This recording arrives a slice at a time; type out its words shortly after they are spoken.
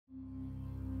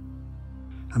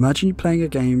Imagine you playing a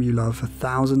game you love for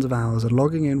thousands of hours and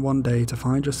logging in one day to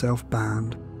find yourself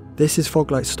banned. This is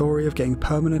Foglight's story of getting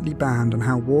permanently banned and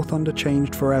how War Thunder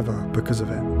changed forever because of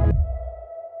it.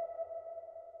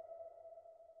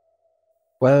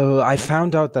 Well, I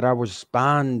found out that I was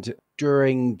banned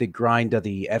during the grind of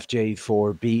the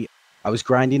FJ4B. I was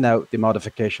grinding out the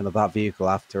modification of that vehicle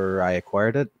after I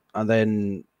acquired it, and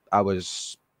then I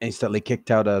was instantly kicked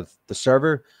out of the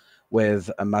server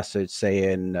with a message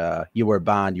saying, you were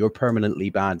banned, you're permanently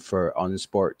banned for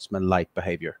unsportsmanlike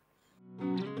behavior.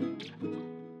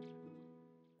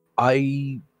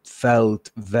 I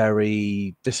felt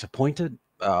very disappointed,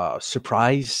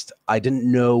 surprised. I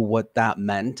didn't know what that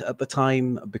meant at the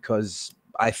time because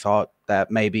I thought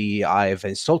that maybe I've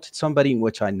insulted somebody,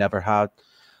 which I never had.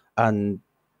 And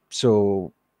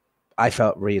so I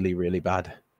felt really, really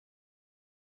bad.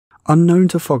 Unknown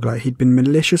to Foglight, he'd been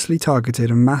maliciously targeted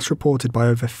and mass reported by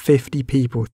over 50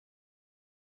 people.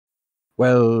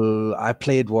 Well, I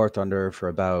played War Thunder for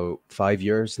about 5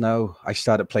 years now. I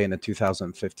started playing in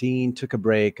 2015, took a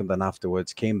break, and then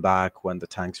afterwards came back when the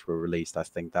tanks were released. I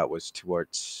think that was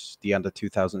towards the end of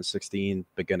 2016,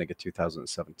 beginning of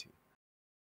 2017.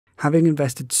 Having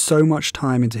invested so much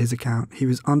time into his account, he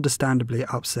was understandably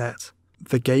upset.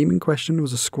 The game in question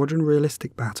was a squadron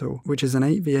realistic battle, which is an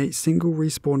 8v8 single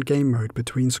respawn game mode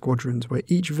between squadrons where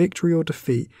each victory or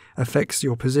defeat affects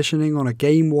your positioning on a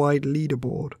game-wide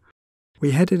leaderboard.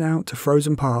 We headed out to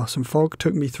Frozen Pass and Fog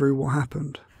took me through what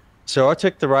happened. So I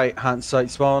took the right-hand side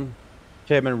spawn,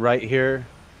 came in right here.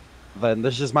 Then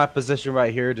this is my position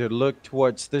right here to look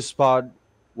towards this spot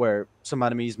where some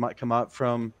enemies might come out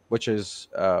from, which is,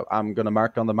 I'm going to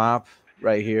mark on the map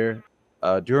right here.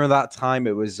 During that time,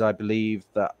 it was, I believe,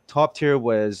 the top tier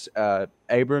was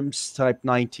Abrams Type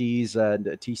 90s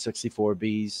and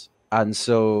T-64Bs. And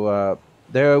so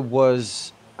there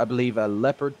was, I believe, a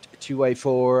Leopard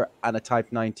 2A4 and a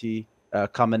Type 90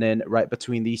 coming in right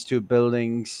between these two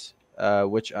buildings,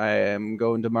 which I am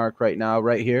going to mark right now,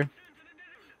 right here.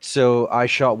 So I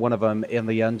shot one of them in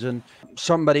the engine.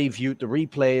 Somebody viewed the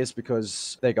replays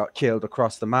because they got killed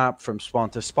across the map from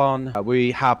spawn to spawn. We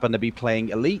happened to be playing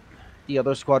Elite, the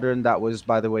other squadron that was,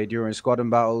 by the way, during squadron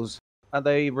battles, and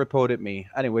they reported me.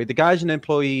 Anyway, the Gaijin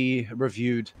employee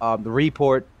reviewed the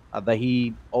report. That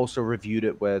he also reviewed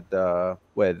it with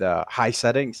high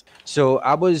settings. So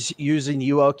I was using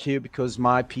ULQ because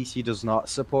my PC does not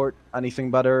support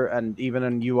anything better, and even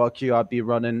in ULQ I'd be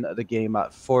running the game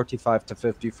at 45 to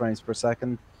 50 frames per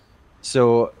second.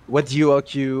 So with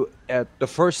ULQ, the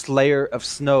first layer of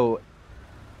snow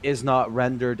is not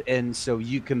rendered in, so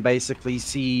you can basically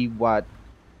see what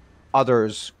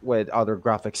others with other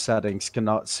graphics settings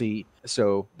cannot see.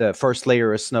 So the first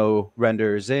layer of snow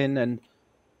renders in, and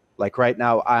like right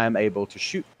now, I am able to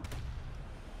shoot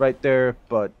right there,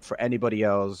 but for anybody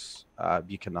else,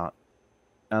 you cannot.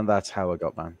 And that's how I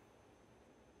got banned.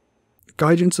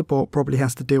 Gaijin support probably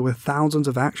has to deal with thousands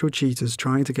of actual cheaters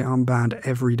trying to get unbanned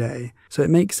every day, so it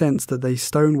makes sense that they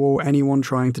stonewall anyone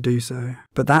trying to do so.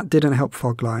 But that didn't help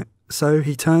Foglight, so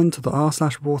he turned to the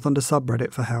r/War Thunder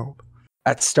subreddit for help.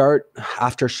 At start,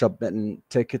 after submitting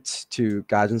tickets to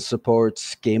Gaijin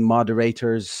supports, game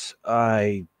moderators,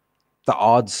 the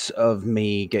odds of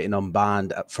me getting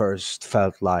unbanned at first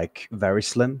felt like very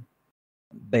slim.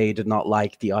 They did not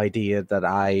like the idea that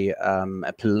I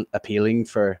appealing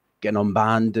for getting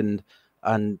unbanned,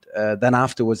 and then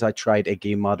afterwards I tried a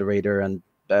game moderator, and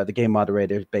the game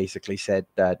moderator basically said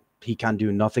that he can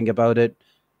do nothing about it.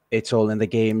 It's all in the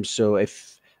game, so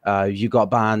if you got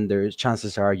banned, there's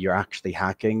chances are you're actually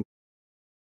hacking.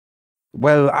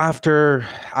 Well, after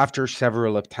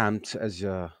several attempts, as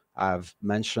I've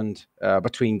mentioned,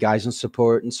 between Gaijin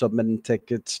support and submitting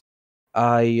tickets,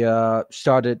 I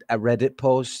started a Reddit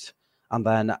post, and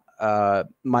then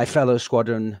my fellow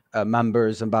squadron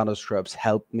members and battle scripts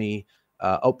helped me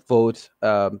upvote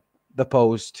the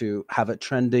post to have it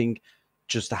trending,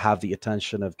 just to have the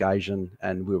attention of Gaijin,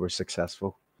 and we were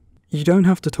successful. You don't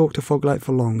have to talk to Foglight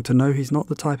for long to know he's not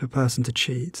the type of person to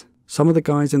cheat. Some of the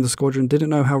guys in the squadron didn't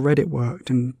know how Reddit worked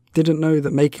and didn't know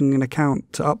that making an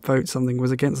account to upvote something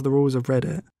was against the rules of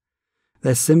Reddit.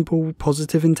 Their simple,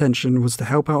 positive intention was to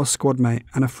help out a squad mate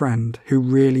and a friend who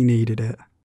really needed it.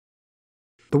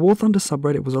 The War Thunder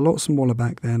subreddit was a lot smaller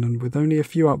back then, and with only a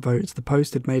few upvotes the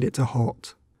post had made it to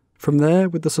hot. From there,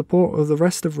 with the support of the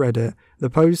rest of Reddit, the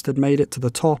post had made it to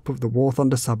the top of the War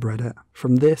Thunder subreddit.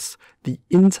 From this, the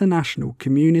international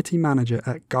community manager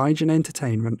at Gaijin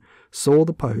Entertainment saw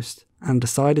the post and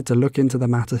decided to look into the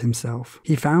matter himself.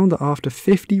 He found that after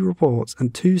 50 reports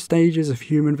and 2 stages of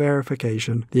human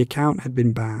verification, the account had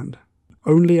been banned.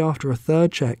 Only after a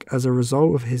third check as a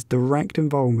result of his direct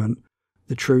involvement,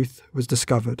 the truth was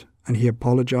discovered, and he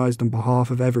apologized on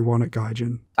behalf of everyone at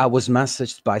Gaijin. I was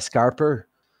messaged by Scarper,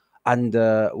 and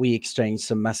we exchanged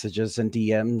some messages and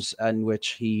DMs in which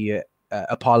he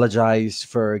apologized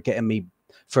for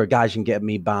Gaijin getting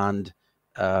me banned,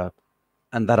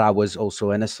 and that I was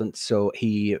also innocent. So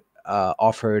he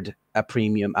offered a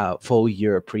premium, a full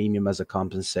year premium as a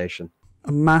compensation.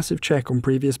 A massive check on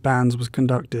previous bans was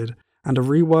conducted, and a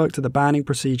rework to the banning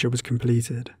procedure was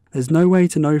completed. There's no way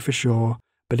to know for sure,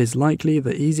 but it's likely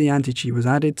that easy anti-cheat was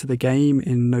added to the game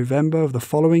in November of the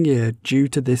following year due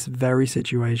to this very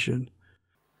situation.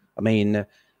 I mean,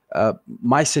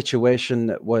 my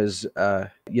situation was,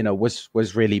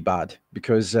 was really bad,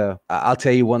 because I'll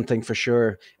tell you one thing for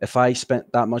sure. If I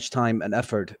spent that much time and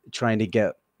effort trying to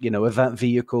get, event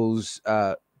vehicles,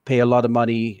 pay a lot of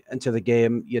money into the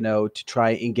game, to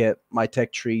try and get my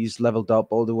tech trees leveled up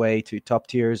all the way to top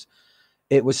tiers,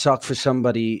 it would suck for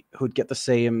somebody who'd get the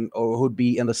same, or who'd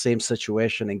be in the same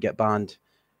situation and get banned.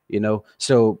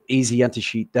 So easy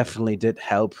anti-cheat definitely did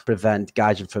help prevent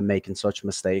Gaijin from making such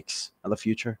mistakes in the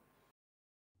future.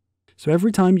 So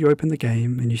every time you open the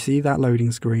game and you see that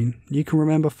loading screen, you can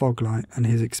remember Foglight and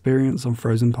his experience on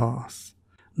Frozen Pass.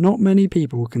 Not many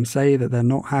people can say that they're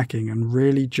not hacking and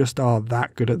really just are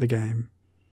that good at the game.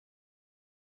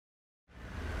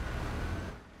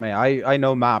 Man, I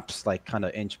know maps like kind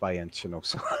of inch by inch,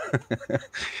 so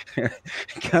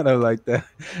kind of like the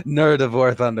nerd of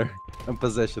War Thunder and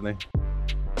positioning.